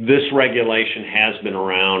this regulation has been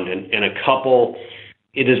around, and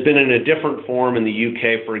it has been in a different form in the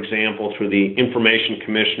UK, for example, through the Information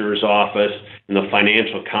Commissioner's Office and the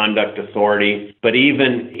Financial Conduct Authority. But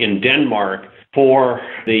even in Denmark, for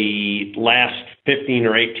the last 15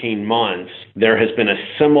 or 18 months, there has been a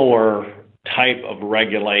similar type of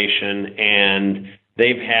regulation, and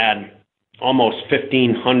they've had almost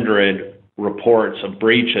 1,500 reports of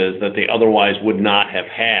breaches that they otherwise would not have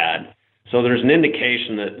had. So there's an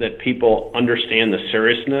indication that people understand the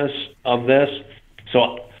seriousness of this.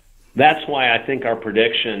 So that's why I think our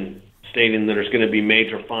prediction stating that there's going to be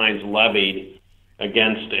major fines levied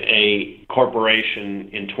against a corporation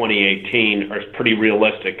in 2018 are pretty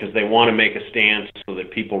realistic, because they want to make a stance so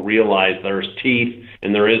that people realize there's teeth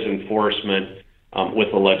and there is enforcement with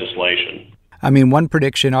the legislation. I mean, one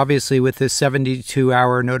prediction, obviously, with this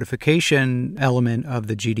 72-hour notification element of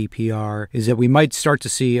the GDPR is that we might start to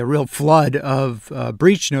see a real flood of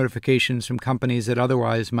breach notifications from companies that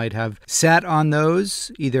otherwise might have sat on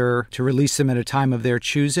those, either to release them at a time of their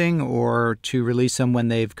choosing or to release them when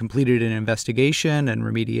they've completed an investigation and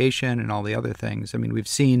remediation and all the other things. I mean, we've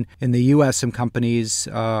seen in the U.S. some companies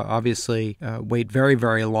obviously wait very,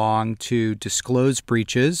 very long to disclose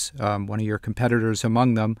breaches. One of your competitors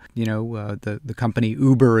among them, the company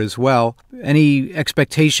Uber as well. Any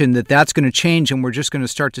expectation that that's going to change and we're just going to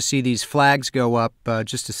start to see these flags go up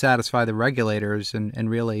just to satisfy the regulators and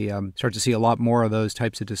really start to see a lot more of those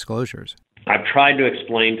types of disclosures? I've tried to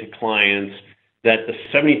explain to clients that the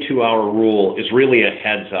 72-hour rule is really a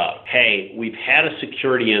heads up. Hey, we've had a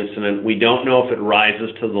security incident. We don't know if it rises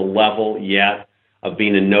to the level yet of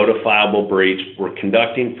being a notifiable breach. We're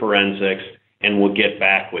conducting forensics, and we'll get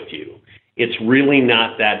back with you. It's really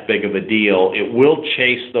not that big of a deal. It will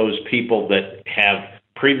chase those people that have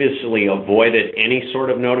previously avoided any sort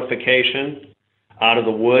of notification out of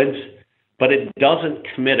the woods, but it doesn't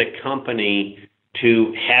commit a company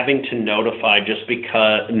to having to notify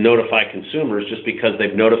consumers just because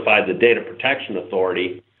they've notified the Data Protection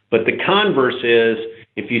Authority. But the converse is,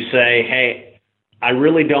 if you say, hey, I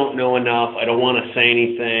really don't know enough, I don't want to say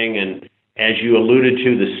anything, and as you alluded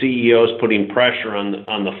to, the CEO is putting pressure on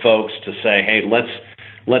the folks to say, hey, let's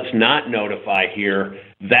not notify here,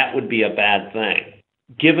 that would be a bad thing.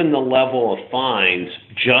 Given the level of fines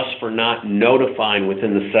just for not notifying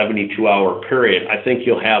within the 72-hour period, I think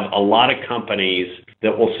you'll have a lot of companies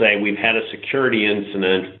that will say we've had a security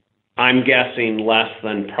incident. I'm guessing less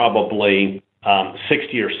than probably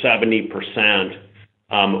 60 or 70%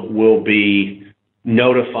 will be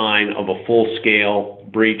notifying of a full-scale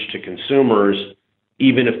breach to consumers,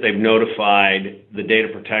 even if they've notified the Data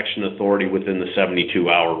Protection Authority within the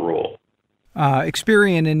 72-hour rule.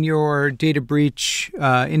 Experian, in your data breach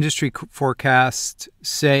industry forecast,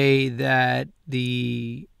 say that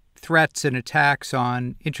the threats and attacks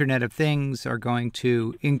on Internet of Things are going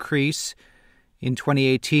to increase in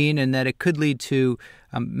 2018, and that it could lead to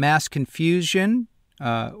mass confusion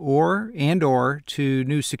or to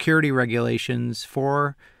new security regulations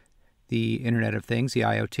for the Internet of Things, the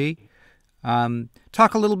IoT.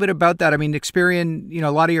 Talk a little bit about that. I mean, Experian,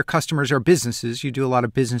 a lot of your customers are businesses. You do a lot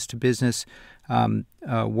of business-to-business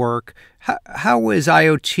work. How is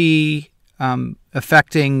IoT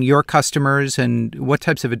affecting your customers, and what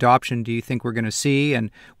types of adoption do you think we're going to see, and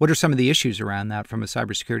what are some of the issues around that from a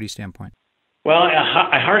cybersecurity standpoint? Well,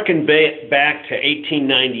 I hearken back to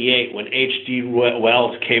 1898 when H.G.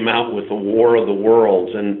 Wells came out with the War of the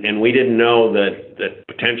Worlds, and we didn't know that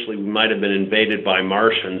potentially we might have been invaded by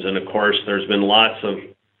Martians. And of course, there's been lots of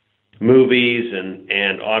movies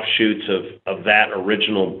and offshoots of that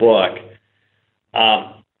original book.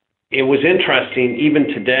 It was interesting, even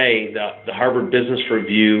today, the Harvard Business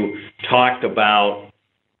Review talked about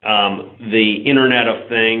the Internet of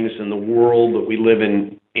Things and the world that we live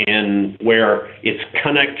in where it's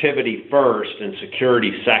connectivity first and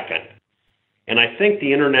security second. And I think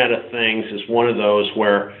the Internet of Things is one of those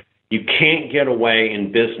where you can't get away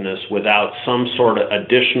in business without some sort of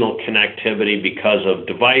additional connectivity because of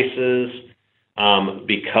devices,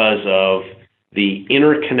 because of the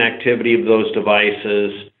interconnectivity of those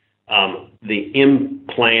devices, the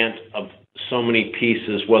implant of so many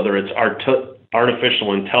pieces, whether it's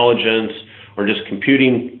artificial intelligence or just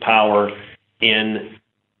computing power in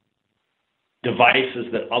devices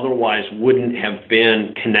that otherwise wouldn't have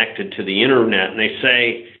been connected to the Internet. And they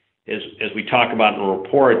say, as we talk about in a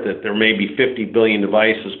report, that there may be 50 billion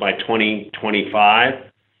devices by 2025.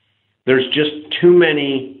 There's just too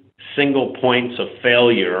many single points of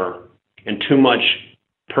failure and too much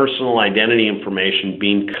personal identity information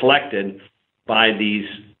being collected by these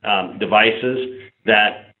devices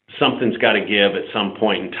that something's got to give at some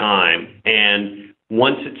point in time. And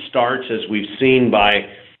once it starts, as we've seen by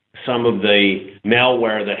some of the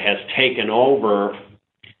malware that has taken over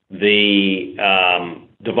the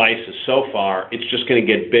devices so far, it's just going to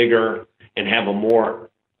get bigger and have a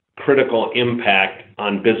more critical impact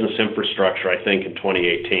on business infrastructure, I think, in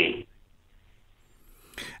 2018.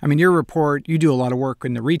 I mean, your report, you do a lot of work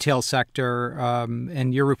in the retail sector,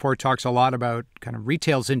 and your report talks a lot about kind of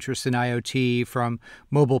retail's interest in IoT, from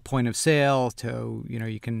mobile point of sale to,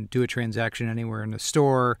 you can do a transaction anywhere in the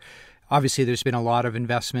store. Obviously, there's been a lot of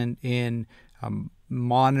investment in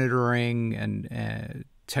monitoring and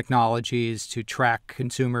technologies to track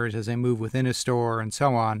consumers as they move within a store and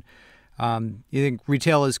so on. You think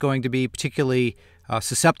retail is going to be particularly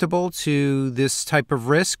susceptible to this type of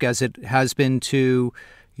risk as it has been to,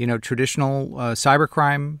 traditional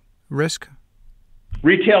cybercrime risk?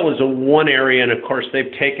 Retail is one area, and of course,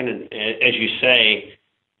 they've taken, as you say,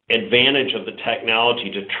 advantage of the technology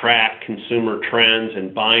to track consumer trends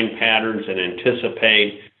and buying patterns and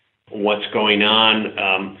anticipate what's going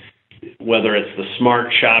on, whether it's the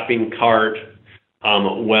smart shopping cart,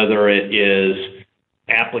 whether it is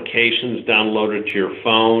applications downloaded to your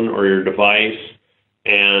phone or your device.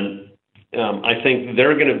 And I think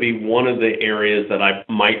they're going to be one of the areas that I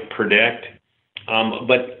might predict.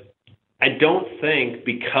 But I don't think,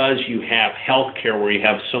 because you have healthcare where you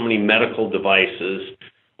have so many medical devices,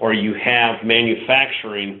 or you have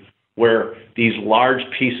manufacturing where these large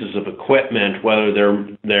pieces of equipment, whether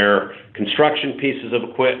they're construction pieces of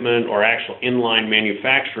equipment or actual inline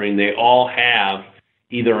manufacturing, they all have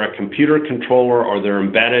either a computer controller or they're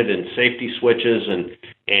embedded in safety switches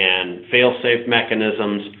and fail-safe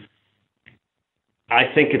mechanisms. I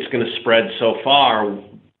think it's going to spread so far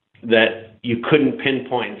that you couldn't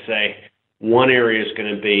pinpoint and say one area is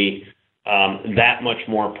going to be that much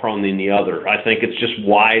more prone than the other. I think it's just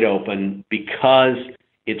wide open because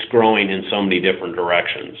it's growing in so many different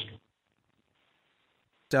directions.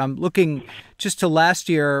 Looking just to last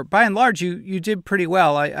year, by and large, you did pretty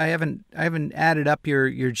well. I haven't added up your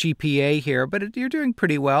GPA here, but you're doing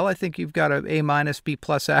pretty well. I think you've got a A-, B+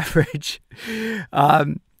 average.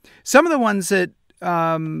 Some of the ones that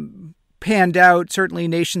panned out, certainly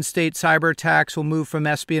nation-state cyber attacks will move from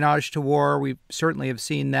espionage to war. We certainly have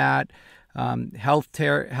seen that.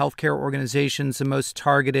 Healthcare organizations, the most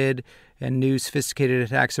targeted and new sophisticated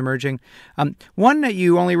attacks emerging. One that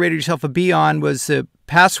you only rated yourself a B on was the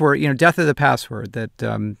password, death of the password,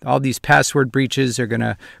 that all these password breaches are going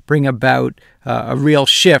to bring about a real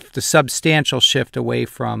shift, a substantial shift away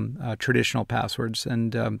from traditional passwords.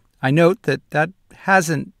 And I note that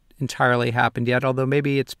hasn't entirely happened yet, although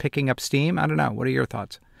maybe it's picking up steam. I don't know. What are your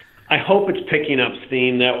thoughts? I hope it's picking up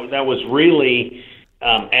steam. That was really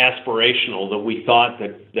aspirational, that we thought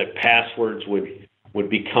that passwords would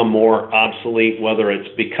become more obsolete, whether it's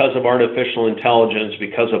because of artificial intelligence,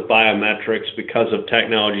 because of biometrics, because of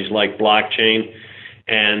technologies like blockchain,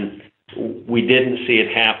 and we didn't see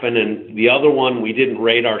it happen. And the other one we didn't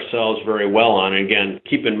rate ourselves very well on. And again,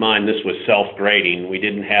 keep in mind this was self-grading. We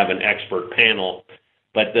didn't have an expert panel,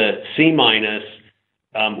 but the C-,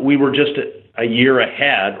 we were just a year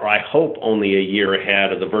ahead, or I hope only a year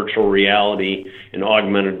ahead of the virtual reality and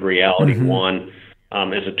augmented reality one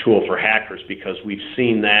as a tool for hackers, because we've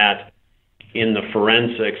seen that in the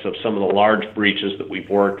forensics of some of the large breaches that we've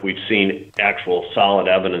worked. We've seen actual solid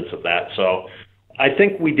evidence of that. So I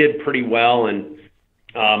think we did pretty well, and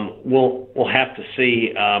we'll have to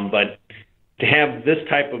see. But to have this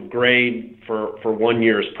type of grade for 1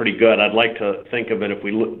 year is pretty good. I'd like to think of it, if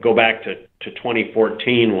we go back to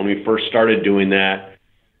 2014 when we first started doing that,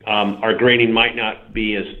 our grading might not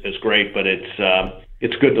be as great, but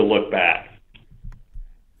it's good to look back.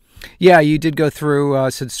 Yeah, you did go through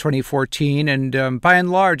since 2014, and by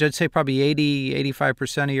and large, I'd say probably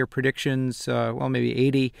 85% of your predictions, maybe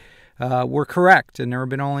 80, were correct. And there have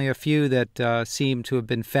been only a few that seem to have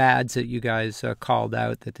been fads that you guys called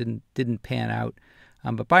out that didn't pan out.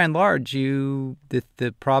 But by and large,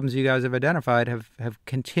 the problems you guys have identified have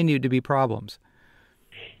continued to be problems.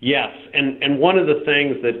 Yes, and one of the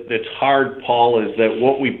things that's hard, Paul, is that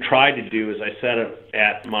what we've tried to do, as I said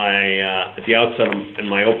at the outset in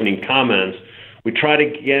my opening comments, we try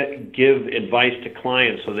to give advice to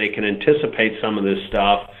clients so they can anticipate some of this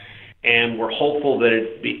stuff, and we're hopeful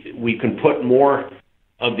that we can put more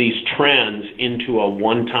of these trends into a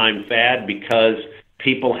one-time fad, because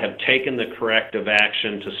people have taken the corrective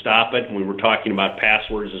action to stop it. And we were talking about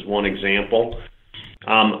passwords as one example.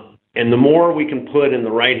 And the more we can put in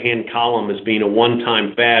the right-hand column as being a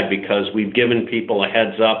one-time fad, because we've given people a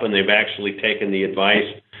heads up and they've actually taken the advice,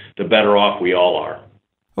 the better off we all are.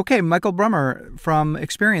 Okay, Michael Brummer from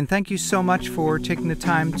Experian, thank you so much for taking the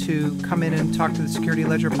time to come in and talk to the Security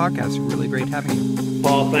Ledger podcast. Really great having you.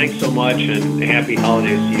 Paul, thanks so much, and happy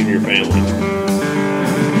holidays to you and your family.